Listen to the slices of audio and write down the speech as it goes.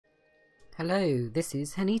Hello, this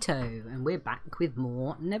is Hanito, and we're back with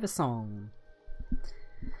more Neversong.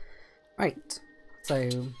 Right, so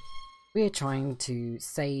we're trying to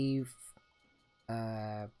save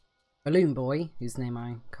Balloon Boy, whose name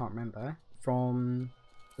I can't remember, from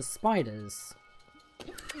the spiders.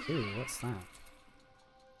 Ooh, what's that?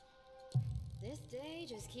 This day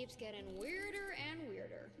just keeps getting weirder and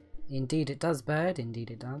weirder. Indeed it does, bird, indeed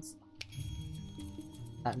it does.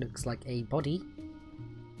 That looks like a body.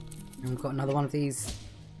 And we've got another one of these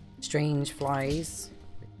strange flies,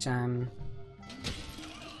 which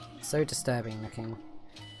so disturbing looking.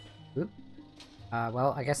 Oop.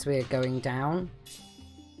 Well, I guess we're going down.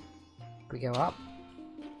 Can we go up?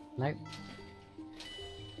 Nope.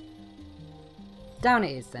 Down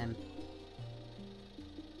it is then.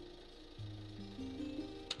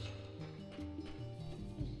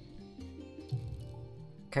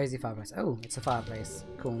 Cozy fireplace. Oh, it's a fireplace.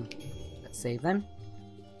 Cool. Let's save them.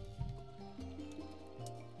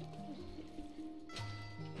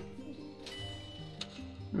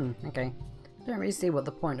 Okay. I don't really see what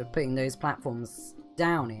the point of putting those platforms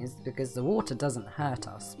down is, because the water doesn't hurt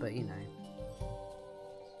us, but you know.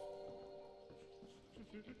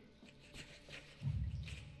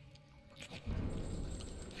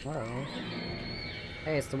 Whoa.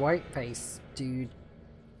 Hey, it's the white face dude.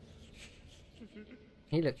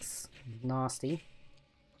 He looks nasty.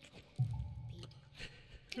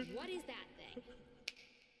 Peet, what is that thing?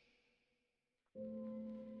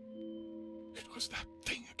 It was that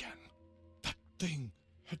thing again. That thing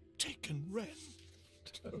had taken Ren.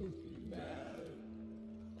 Don't be mad.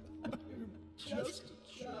 I'm just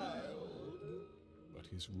a child. But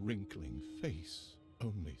his wrinkling face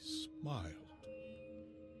only smiled.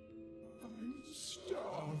 I'm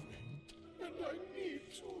starving, and I need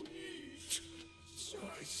to eat. So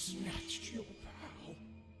I snatched your pal.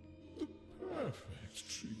 The perfect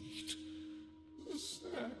treat. A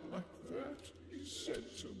snack like that is said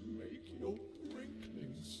to make your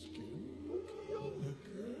wrinkling skin look younger.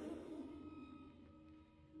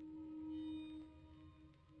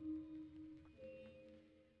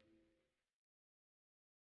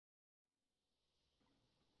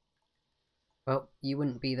 Well, you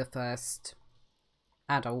wouldn't be the first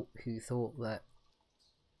adult who thought that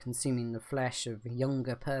consuming the flesh of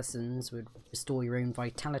younger persons would restore your own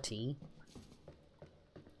vitality.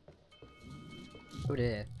 Oh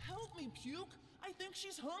dear. Help me, Puke! I think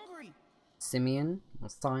she's hungry! Simeon or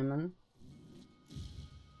Simon?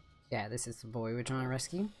 Yeah, this is the boy we're trying to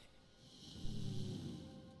rescue.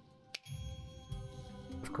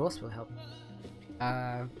 Of course we'll help.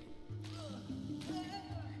 Wow,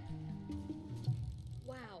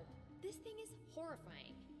 this thing is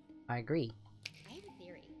horrifying. I agree. I have a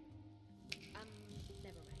theory.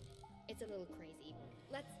 Never mind. It's a little crazy.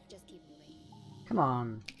 Let's just keep moving. Come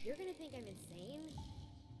on. You're gonna think I'm insane,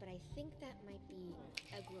 but I think that might be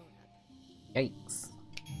a grown-up. Yikes.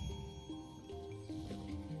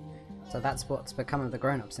 So that's what's become of the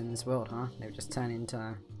grown-ups in this world, huh? They've just turned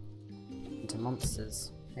into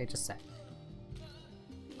monsters. Hey, just a sec.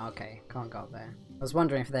 Okay, can't go up there. I was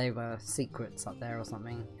wondering if they were secrets up there or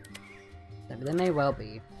something. They may well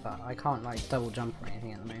be, but I can't like double jump or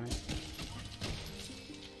anything at the moment.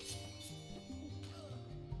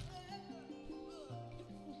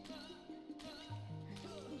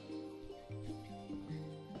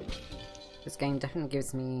 This game definitely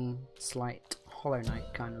gives me slight Hollow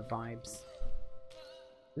Knight kind of vibes.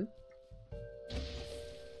 Oop.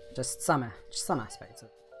 Just some aspects of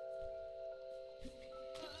it.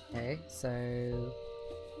 Okay, so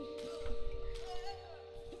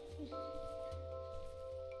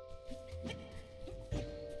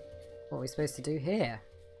what are we supposed to do here?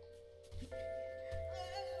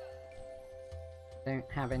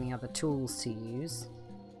 Don't have any other tools to use.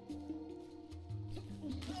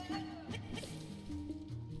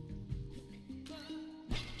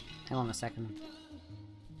 Hang on a second.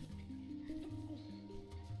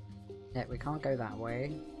 Yeah, we can't go that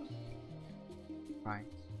way. Right.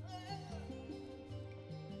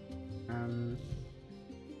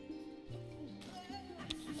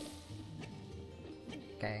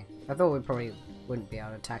 Okay. I thought we probably wouldn't be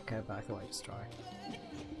able to attack her, but I thought I'd just try.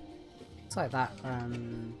 It's like that,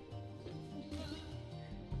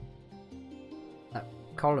 that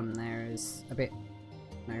column there is a bit,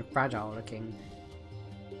 you know, fragile looking.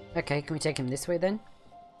 Okay, can we take him this way then?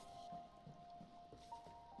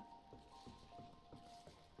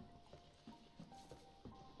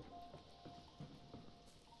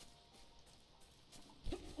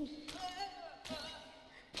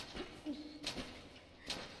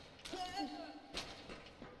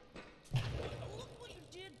 Look what you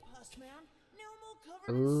did, Puss Man! Now I'm all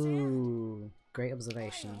covered in sand! Ooh. Great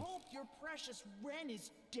observation. I hope your precious Wren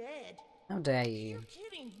is dead. How dare you? You're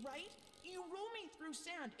kidding, right? You roll me through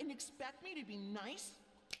sand and expect me to be nice?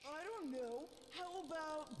 I don't know. How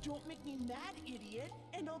about don't make me mad, idiot,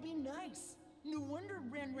 and I'll be nice. No wonder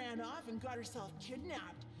Wren ran off and got herself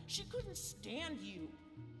kidnapped. She couldn't stand you.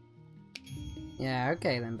 Yeah,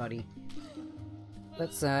 okay then, buddy.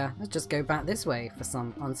 Let's just go back this way for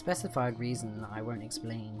some unspecified reason that I won't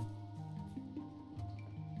explain.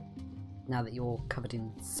 Now that you're covered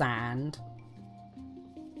in sand.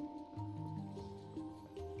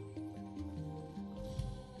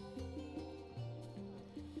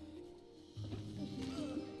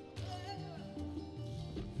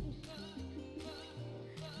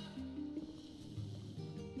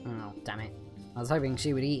 Oh, damn it. I was hoping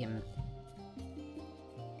she would eat him.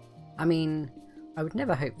 I mean, I would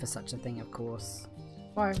never hope for such a thing, of course.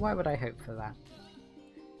 Why would I hope for that?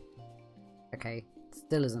 Okay,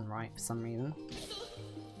 still isn't right for some reason.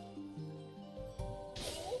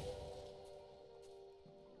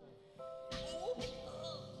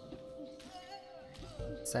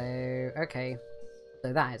 So, okay.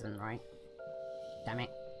 So that isn't right. Damn it.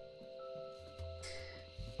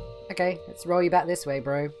 Okay, let's roll you back this way,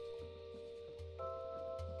 bro.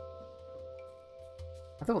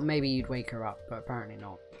 I thought maybe you'd wake her up, but apparently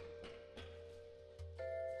not.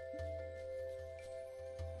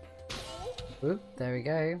 Oop, there we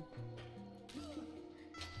go.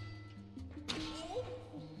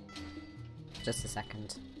 Just a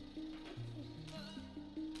second.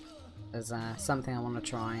 There's something I want to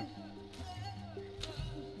try.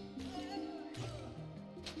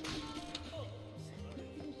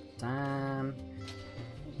 Damn.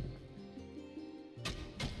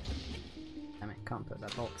 Damn it, can't put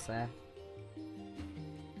that box there.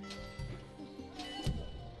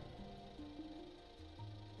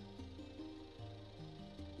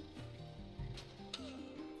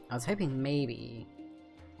 I was hoping maybe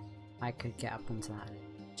I could get up onto that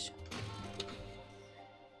edge.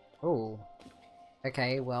 Oh.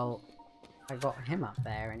 Okay, well, I got him up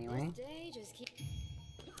there anyway.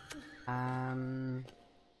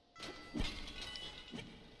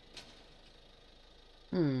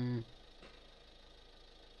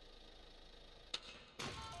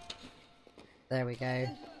 There we go.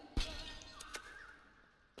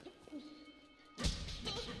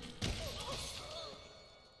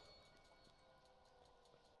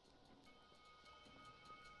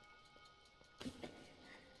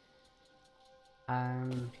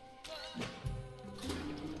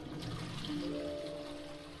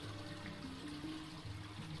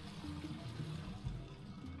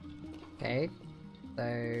 Okay,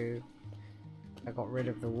 so I got rid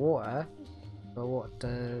of the water, but what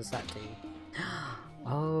does that do?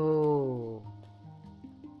 Oh!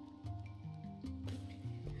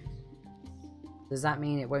 Does that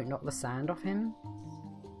mean it won't knock the sand off him?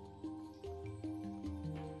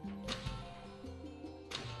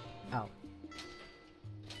 Oh.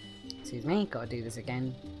 Excuse me, gotta do this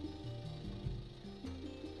again.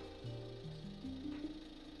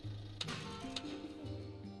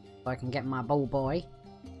 So I can get my ball boy.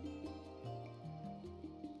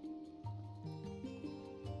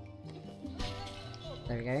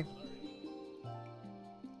 There we go.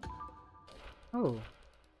 Oh.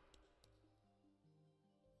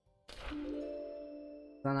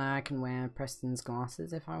 Then I can wear Preston's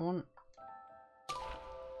glasses if I want.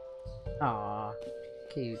 Ah,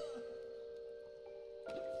 cute.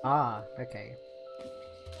 Ah, okay.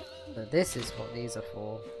 So this is what these are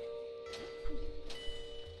for.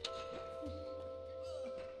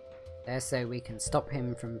 They're so we can stop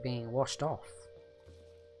him from being washed off.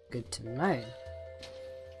 Good to know.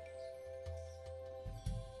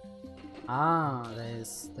 Ah,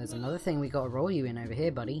 there's another thing we gotta roll you in over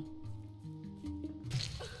here, buddy.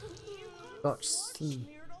 Got some.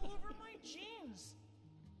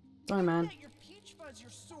 Sorry, man.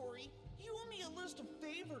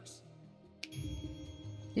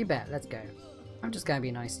 You bet, let's go. I'm just gonna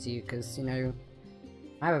be nice to you because, you know,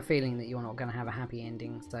 I have a feeling that you're not gonna have a happy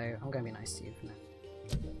ending, so I'm gonna be nice to you for now.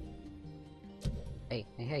 Hey,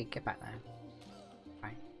 hey, hey, get back there.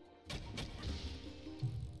 Right.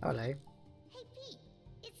 Hello. Hey Pete,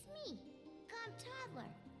 it's me, Calm Toddler.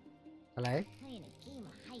 Hello. Playing a game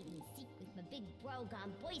of hide and seek with my big bro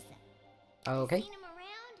Gone Boysa. Okay. Seen him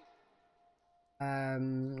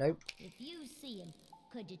around? Nope. If you see him,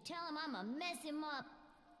 could you tell him I'ma mess him up?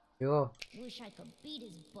 Sure. Wish I could beat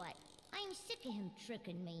his butt. I'm sick of him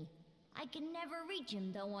tricking me. I can never reach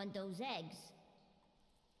him though on those eggs.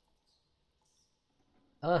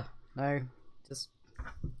 No. Just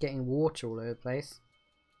getting water all over the place.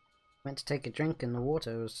 Went to take a drink and the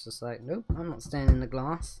water was just like, nope, I'm not staying in the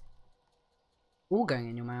glass. All going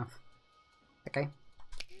in your mouth. Okay.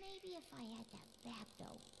 Maybe if I had that bat,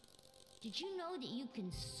 though. Did you know that you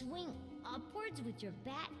can swing upwards with your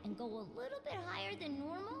bat and go a little bit higher than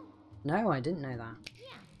normal? No, I didn't know that.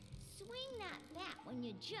 Yeah, swing that bat when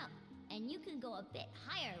you jump, and you can go a bit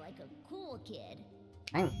higher like a cool kid.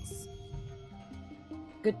 Thanks.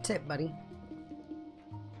 Good tip, buddy.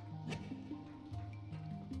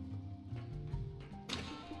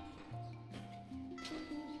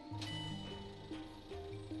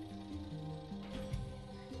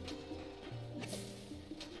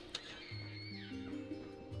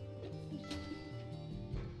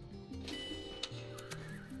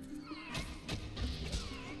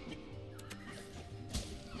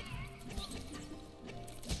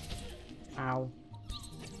 Ow.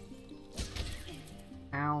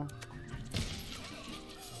 Ow.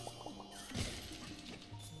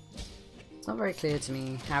 It's not very clear to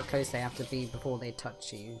me how close they have to be before they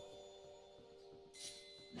touch you.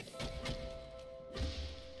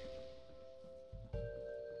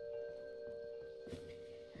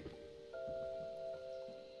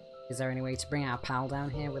 Is there any way to bring our pal down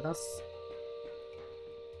here with us?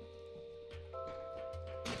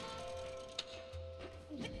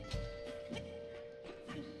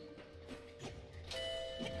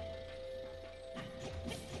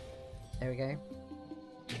 There we go.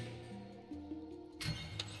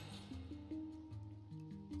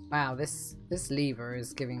 Wow, this lever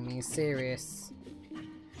is giving me serious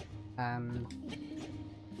Hollow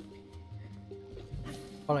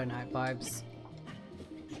Knight vibes.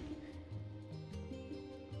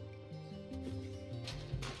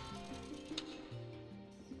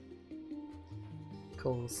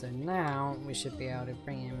 Cool, so now we should be able to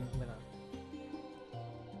bring him with us.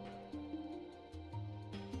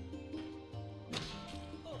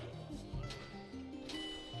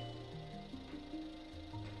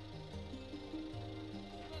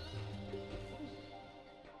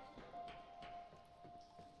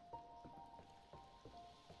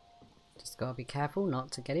 Just gotta be careful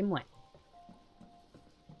not to get him wet.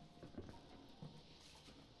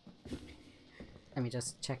 Let me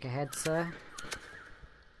just check ahead, sir.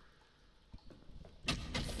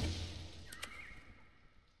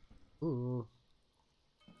 Ooh.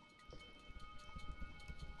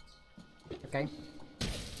 Okay.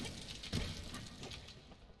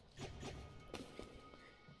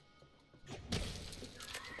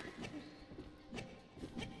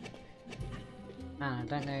 I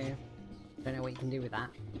don't know what you can do with that.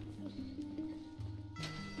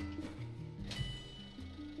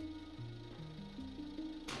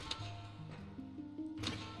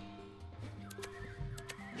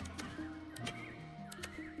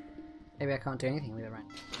 Maybe I can't do anything with it right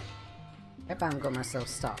now. I hope I haven't got myself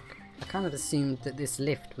stuck. I kind of assumed that this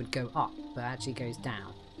lift would go up, but actually goes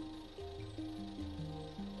down.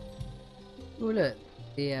 Oh look,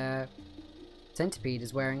 the Centipede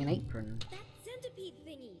is wearing an apron. That centipede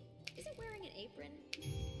thingy! Is it wearing an apron?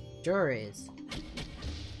 Sure is.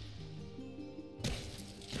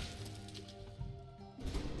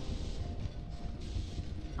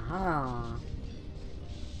 Aha!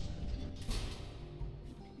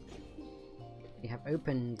 We have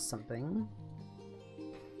opened something.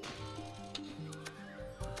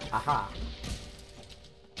 Aha!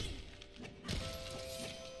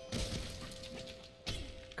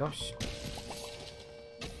 Gosh.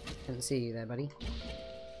 Couldn't see you there, buddy.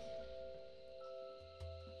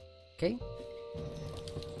 Okay.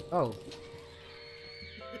 Oh.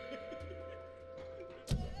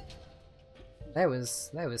 There was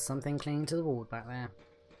something clinging to the wall back there.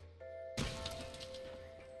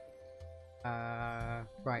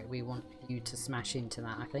 Right, we want you to smash into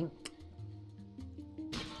that, I think.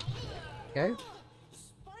 Go.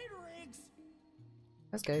 Spider eggs!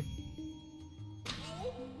 Let's go.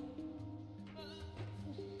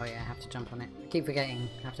 Oh yeah, I have to jump on it. I keep forgetting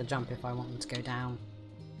I have to jump if I want them to go down.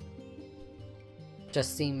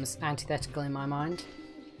 Just seems antithetical in my mind.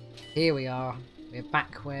 Here we are. We're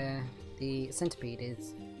back where the centipede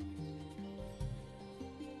is.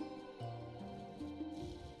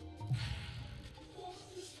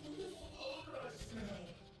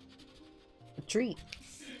 A treat.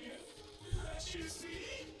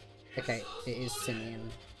 Okay, it is Simeon.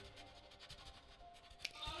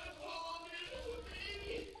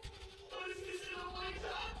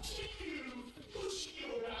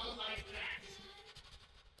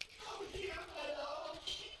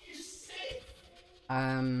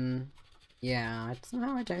 Yeah,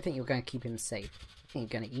 somehow I don't think you're going to keep him safe. I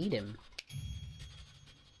think you're going to eat him.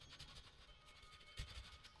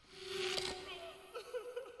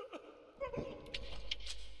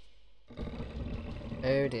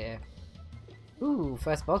 Oh dear. Ooh,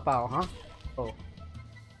 first boss battle, huh? Oh.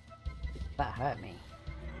 That hurt me.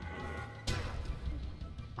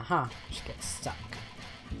 Aha, she gets stuck.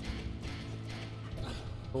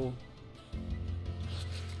 Cool.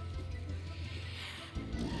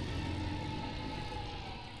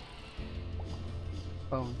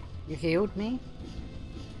 Boom. You healed me?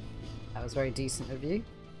 That was very decent of you.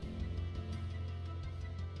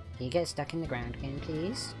 Can you get stuck in the ground again,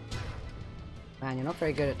 please? Man, you're not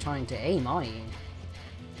very good at trying to aim, are you?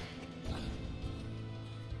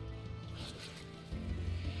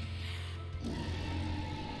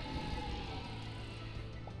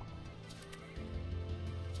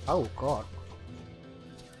 Oh god.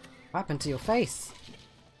 What happened to your face?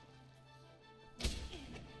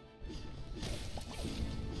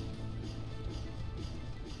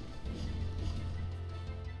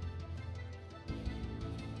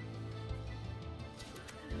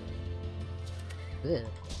 Ugh.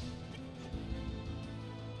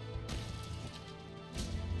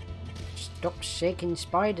 Stop shaking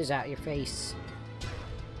spiders out your face.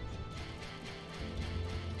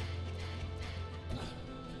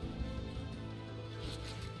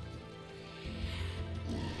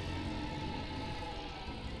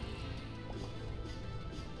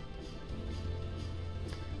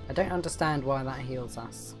 I don't understand why that heals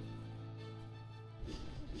us.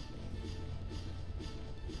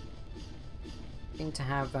 Seem to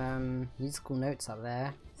have musical notes up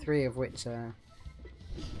there, 3 of which are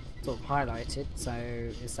sort of highlighted, so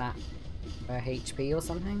is that her HP or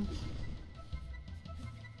something?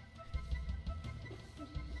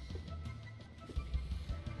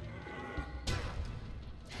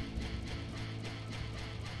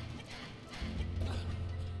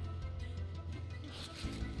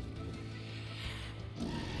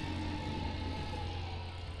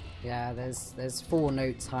 Yeah, there's 4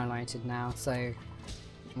 notes highlighted now, so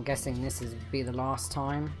I'm guessing this is be the last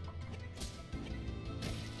time.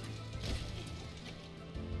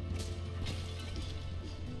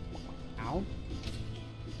 Ow.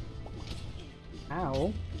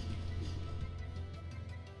 Ow.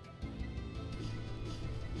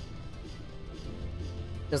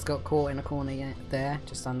 Just got caught in a corner there,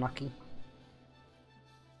 just unlucky.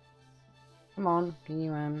 Come on, can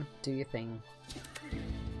you do your thing?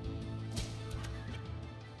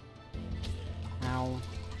 Ow.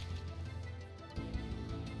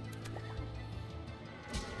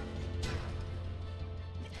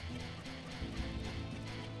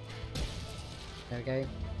 There we go.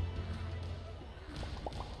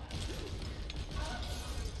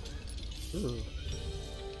 Ooh.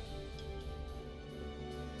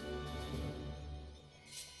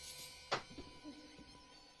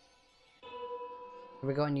 Have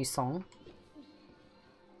we got a new song?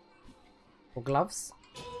 Or gloves?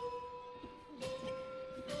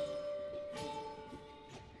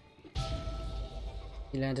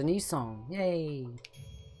 You learned a new song. Yay!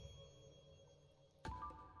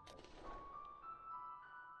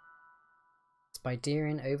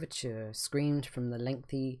 Spiderian Overture, screamed from the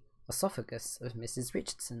lengthy esophagus of Mrs.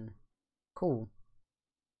 Richardson. Cool.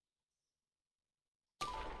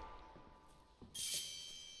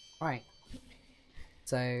 Right.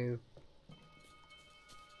 So...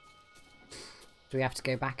 do we have to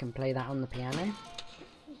go back and play that on the piano?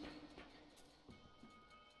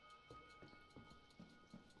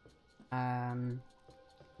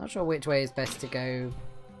 Not sure which way is best to go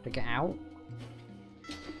to get out.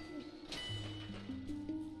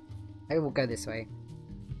 Maybe we'll go this way.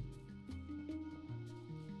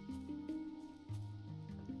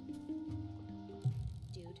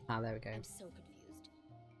 Dude, Ah, there we go. I'm so confused.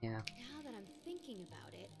 Yeah. Now that I'm thinking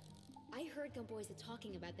about it, I heard Gumboyza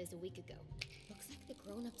talking about this a week ago. Looks like the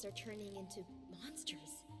grown-ups are turning into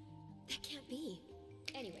monsters. That can't be.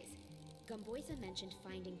 Anyways, Gumboyza mentioned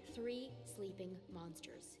finding 3 sleeping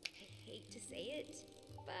monsters. I hate to say it,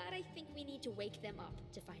 but I think we need to wake them up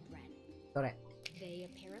to find Ren. Got it. They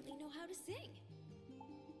apparently know how to sing.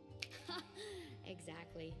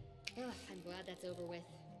 Exactly. Ugh, I'm glad that's over with.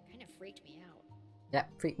 Kind of freaked me out. Yep,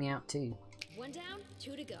 freaked me out too. 1 down,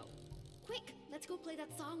 2 to go. Quick, let's go play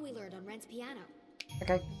that song we learned on Ren's piano.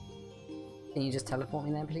 Okay. Can you just teleport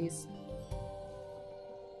me then, please?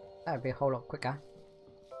 That would be a whole lot quicker.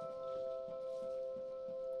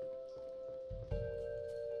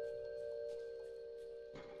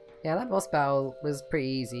 Yeah, that boss battle was pretty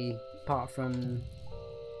easy, apart from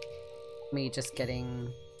me just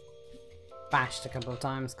getting bashed a couple of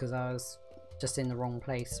times because I was just in the wrong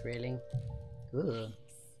place, really. Ugh.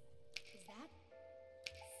 Is that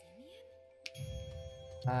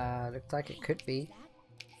Simeon? Looks like it could be.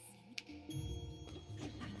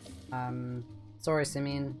 Sorry,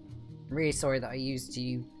 Simeon. I'm really sorry that I used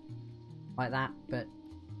you like that, but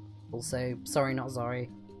also sorry not sorry.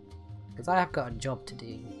 Because I have got a job to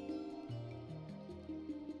do.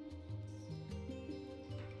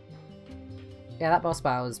 Yeah, that boss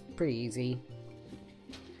battle was pretty easy.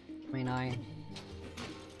 I mean, I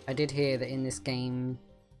did hear that in this game,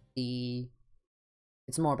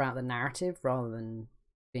 it's more about the narrative rather than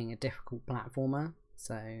being a difficult platformer,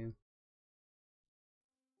 so...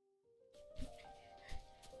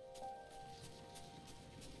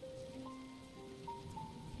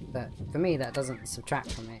 But for me, that doesn't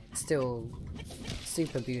subtract from it. It's still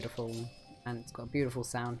super beautiful, and it's got a beautiful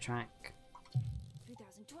soundtrack.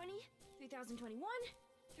 3020, 3021,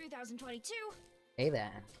 3022. Hey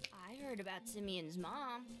there. I heard about Simeon's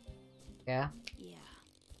mom. Yeah? Yeah.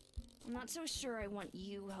 I'm not so sure I want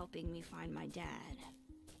you helping me find my dad.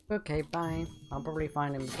 Okay, bye. I'll probably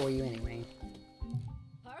find him before you anyway.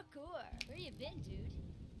 Parkour. Where you been, dude?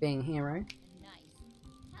 Being a hero. Nice.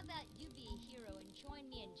 How about you be a hero and join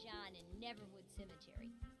me and John in Neverwood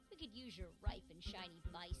Cemetery? We could use your ripe and shiny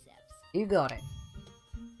biceps. You got it.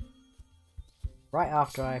 Right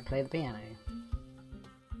after I play the piano.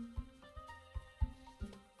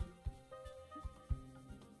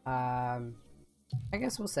 I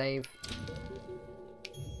guess we'll save.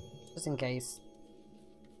 Just in case.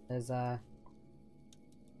 There's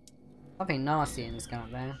something nasty in this guy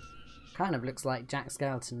up there. Kind of looks like Jack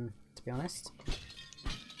Skeleton, to be honest.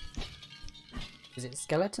 Is it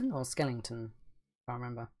Skeleton or Skellington? Can't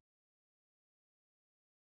remember.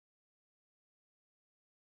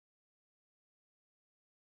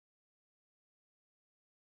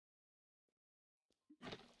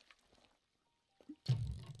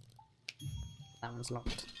 That one's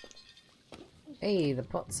locked. Hey, the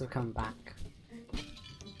pots have come back.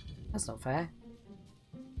 That's not fair.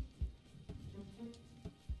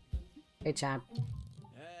 Hey, Chad.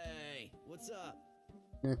 Hey, what's up?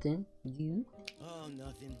 Nothing. You? Oh,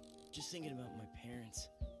 nothing. Just thinking about my parents.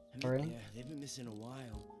 Oh, really? Yeah, they've been missing a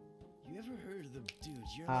while. You ever heard of the dude?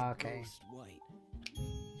 You're Ah, like okay. Ghost White.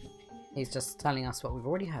 He's just telling us what we've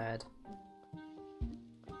already heard.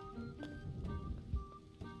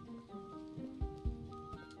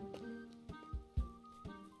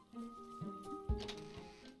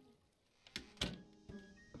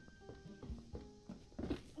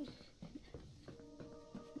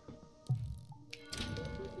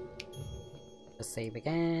 Just save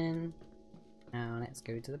again. Now let's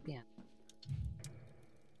go to the piano.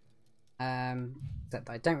 Except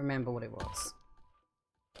I don't remember what it was.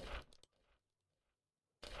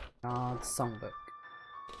 Songbook.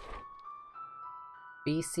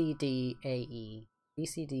 B C D A E. B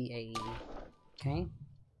C D A E. Okay.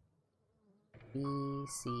 B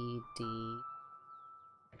C D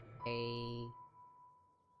A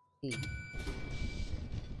E.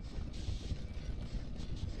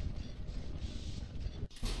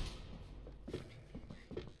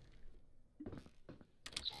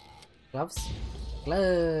 Gloves?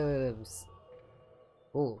 Gloves!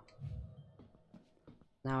 Ooh.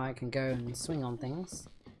 Now I can go and swing on things.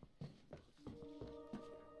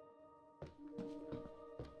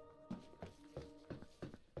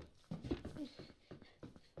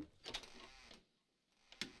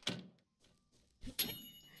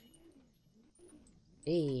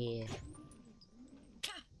 Yeah.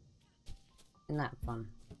 Isn't that fun?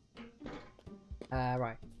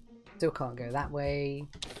 Right. Still can't go that way.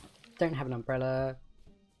 Don't have an umbrella.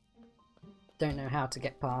 Don't know how to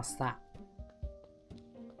get past that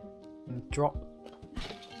drop.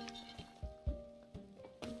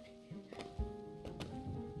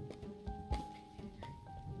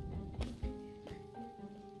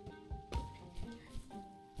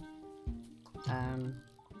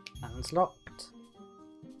 That one's locked.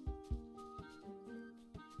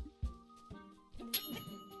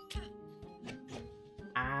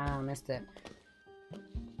 Ah, missed it.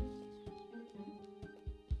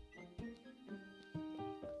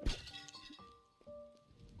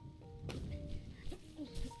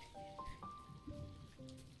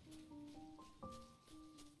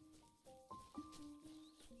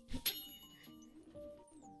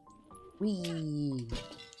 Whee!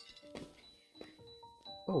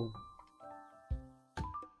 Oh.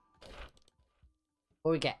 What do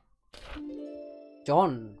we get?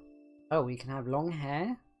 John! Oh, we can have long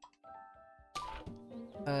hair?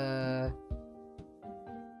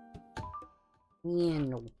 Yeah,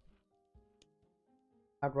 no.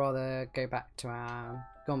 I'd rather go back to our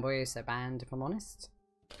Gomboyosa band, if I'm honest.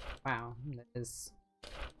 Wow, there's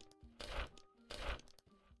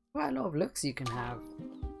quite a lot of looks you can have.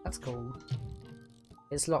 That's cool.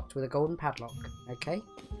 It's locked with a golden padlock, okay?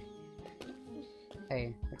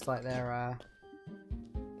 Hey, looks like there are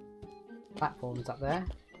platforms up there.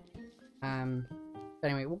 But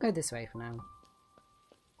anyway, we'll go this way for now.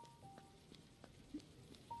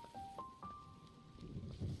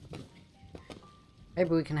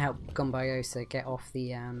 Maybe we can help Gombayosa get off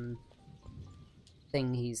the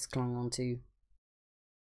thing he's clung onto.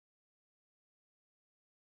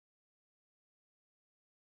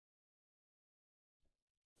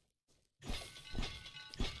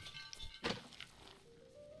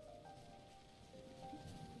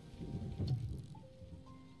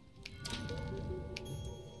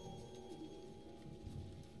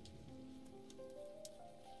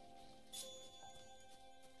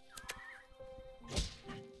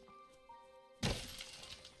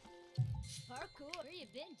 Parkour, where you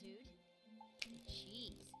been, dude?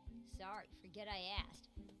 Jeez, sorry, forget I asked.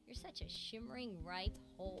 You're such a shimmering ripe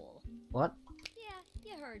hole. What? Yeah,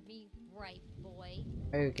 you heard me, ripe boy.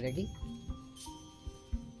 Okie dokie.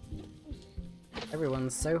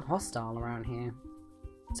 Everyone's so hostile around here.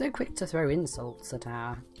 So quick to throw insults at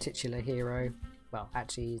our titular hero. Well,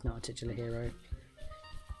 actually he's not a titular hero.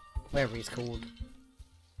 Whatever he's called.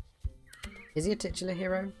 Is he a titular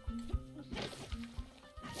hero?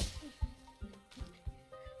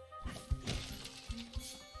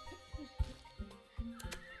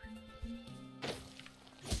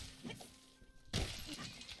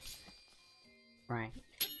 Right.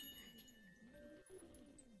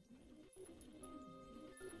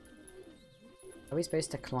 Are we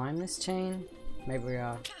supposed to climb this chain? Maybe we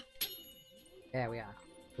are. Yeah, we are.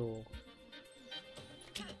 Cool.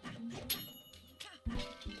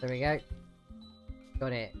 There we go.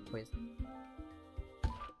 Got it. Wait.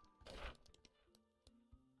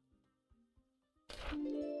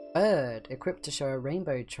 Bird, equipped to show a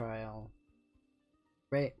rainbow trail.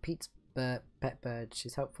 Peet's pet bird.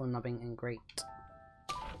 She's helpful, nubbing, and great.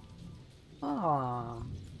 Ah,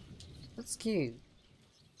 that's cute.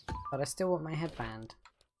 But I still want my headband.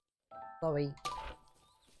 Sorry.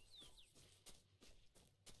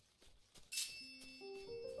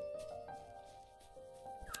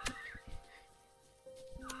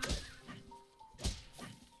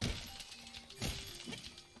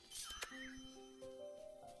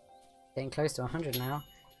 Getting close to 100 now,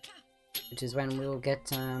 which is when we'll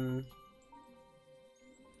get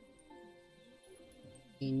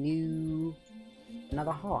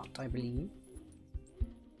another heart, I believe.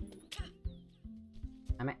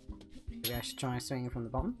 Damn it. Maybe I should try swinging from the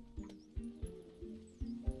bottom.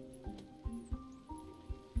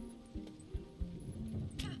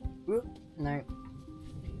 Whoop, no.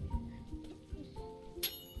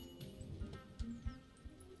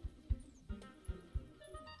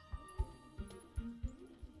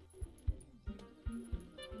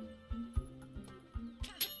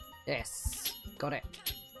 Yes, got it.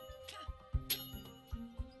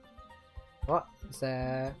 What? Is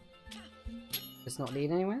there... It's not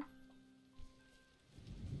lead anywhere?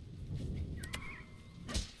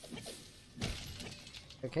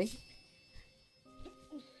 Okay.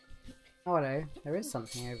 Oh hello, there is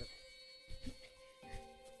something over...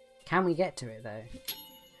 Can we get to it though?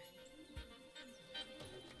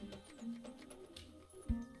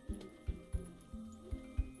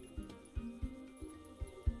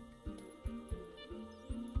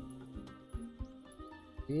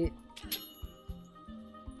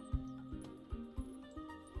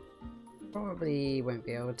 Probably won't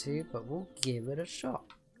be able to, but we'll give it a shot.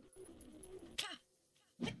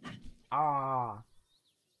 Ah.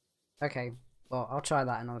 Okay, well, I'll try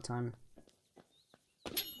that another time.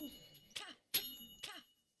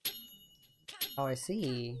 Oh, I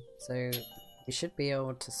see. So, we should be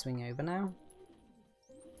able to swing over now.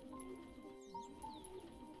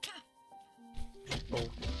 Cool.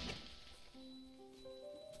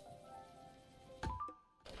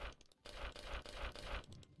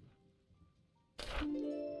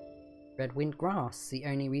 Red wind grass, the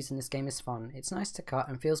only reason this game is fun. It's nice to cut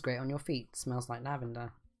and feels great on your feet. Smells like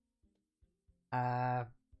lavender.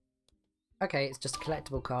 Okay, it's just a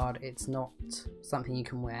collectible card. It's not something you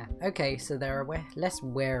can wear. Okay, so there are less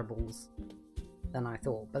wearables than I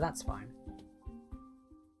thought, but that's fine.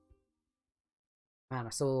 Man,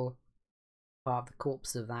 I saw part of the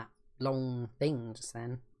corpse of that long thing just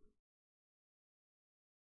then.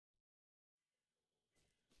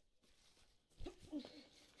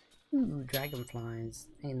 Ooh, dragonflies.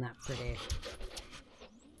 Ain't that pretty?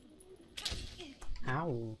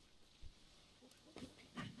 Ow.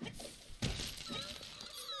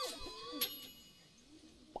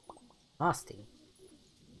 Nasty.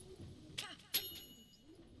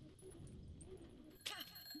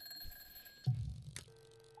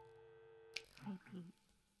 Hey Pete,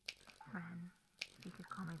 friend,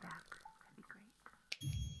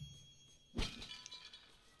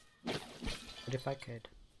 But if I could.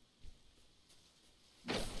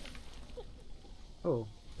 Oh.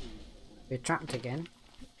 We're trapped again.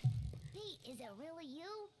 Pete, is it really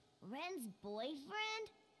you? Ren's boyfriend?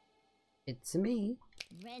 It's me.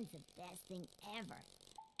 Ren's the best thing ever.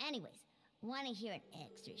 Anyways, want to hear an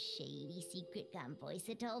extra shady secret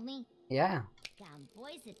Gamboisa told me? Yeah.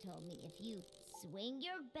 Gamboisa told me if you swing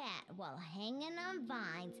your bat while hanging on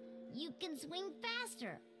vines, you can swing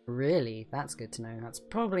faster. Really? That's good to know. That's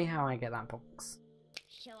probably how I get that box.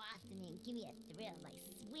 Show off to me and give me a thrill by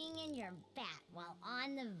swinging your bat while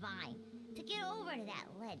on the vine to get over to that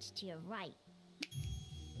ledge to your right.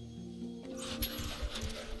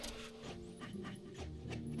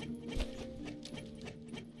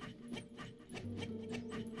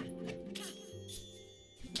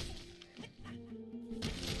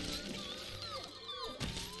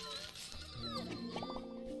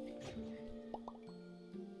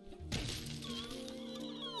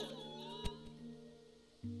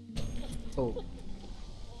 Oh.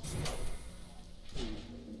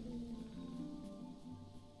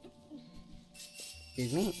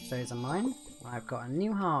 Excuse me, those are mine. I've got a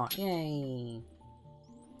new heart, yay!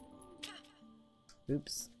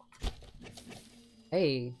 Oops.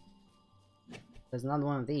 Hey! There's another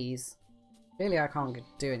one of these. Clearly I can't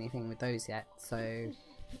do anything with those yet, so...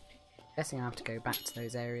 guessing I have to go back to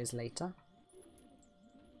those areas later.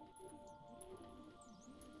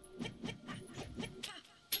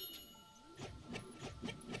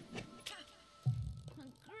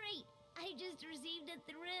 Great! I just received a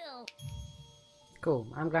thrill! Cool,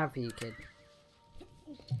 I'm glad for you, kid.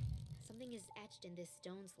 Something is etched in this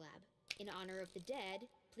stone slab. In honor of the dead,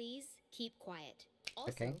 please keep quiet.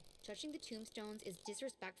 Also, Okay. touching the tombstones is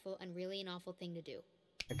disrespectful and really an awful thing to do.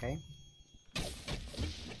 Okay.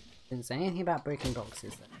 Didn't say anything about breaking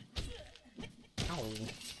boxes then. Ow.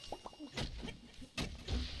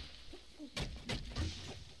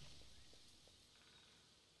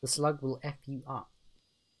 The slug will F you up.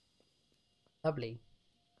 Lovely.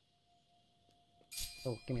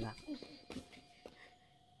 Oh, give me that.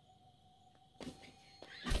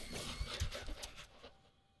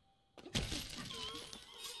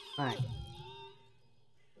 Alright.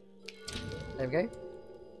 There we go.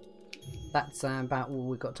 That's about all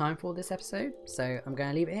we've got time for this episode, so I'm going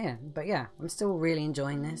to leave it here. But yeah, I'm still really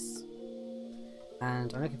enjoying this,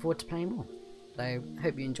 and I'm looking forward to playing more. So,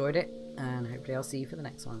 hope you enjoyed it, and hopefully I'll see you for the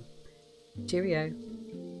next one. Cheerio!